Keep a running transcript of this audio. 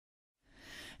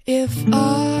If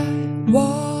I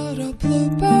were a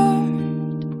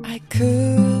bluebird, I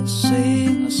could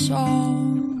sing a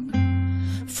song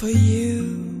for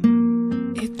you.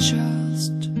 It's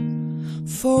just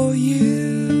for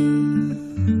you.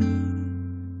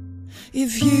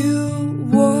 If you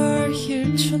were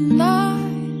here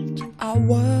tonight, I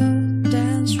would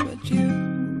dance with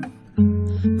you,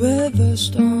 with the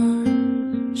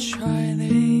stars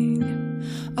shining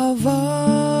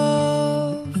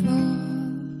above us.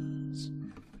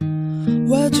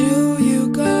 Where do you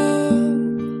go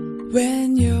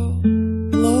when you're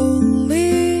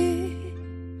lonely?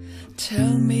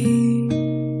 Tell me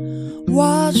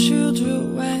what you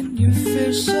do when you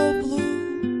feel so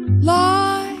blue.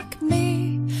 Like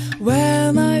me,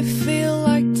 when I feel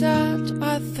like that,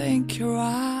 I think your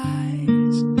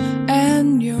eyes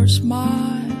and your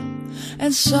smile,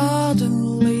 and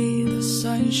suddenly the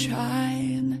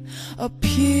sunshine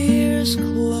appears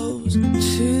close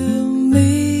to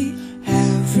me.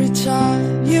 Every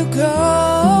time you go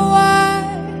away,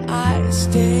 I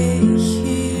stay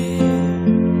here.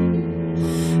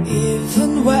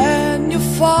 Even when you're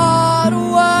far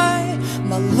away,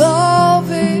 my love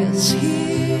is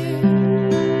here.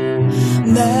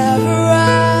 Never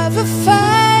ever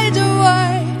fade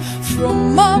away from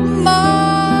my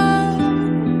mind,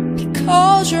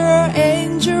 because your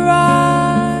angel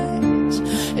eyes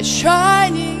is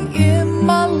shining in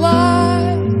my life.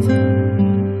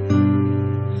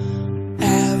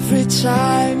 Every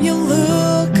time you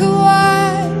look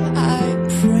away, I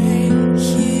pray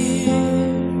here.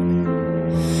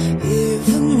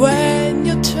 Even when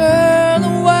you turn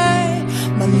away,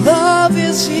 my love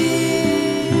is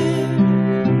here.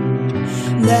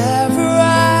 Never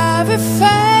ever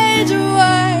fade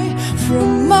away from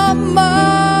my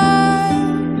mind,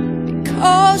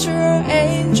 because your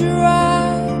angel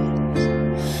eyes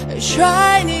are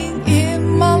shining in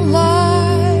my life.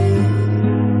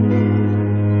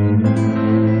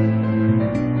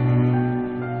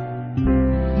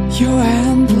 Your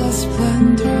endless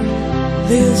splendor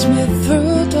leads me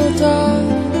through the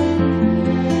dark,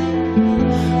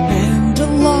 and the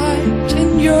light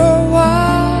in your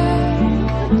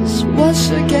eyes once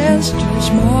again stirs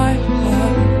my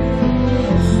heart.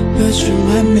 But you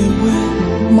let me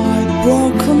with my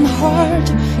broken heart,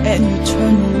 and you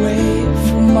turn away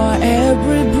from my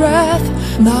every breath.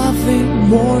 Nothing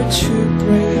more to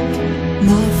break,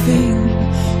 nothing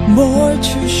more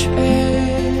to share.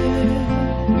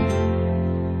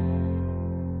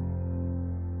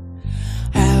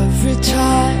 Every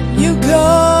time you go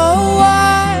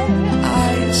away,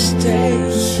 I stay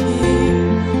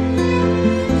here.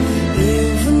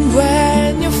 Even when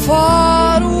you're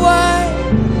far away,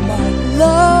 my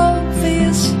love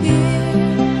is here.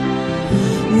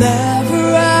 Never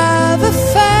ever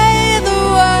fade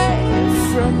away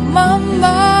from my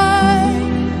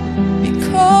mind,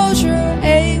 because your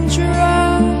angel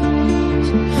eyes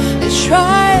is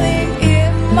shining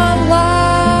in my life.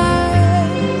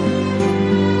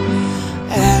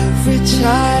 Every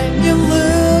time you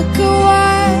look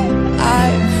away, I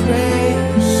pray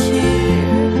here.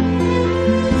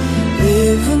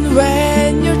 Even when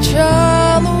you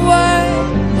turn away,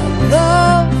 my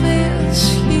love is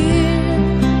here.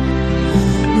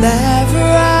 Never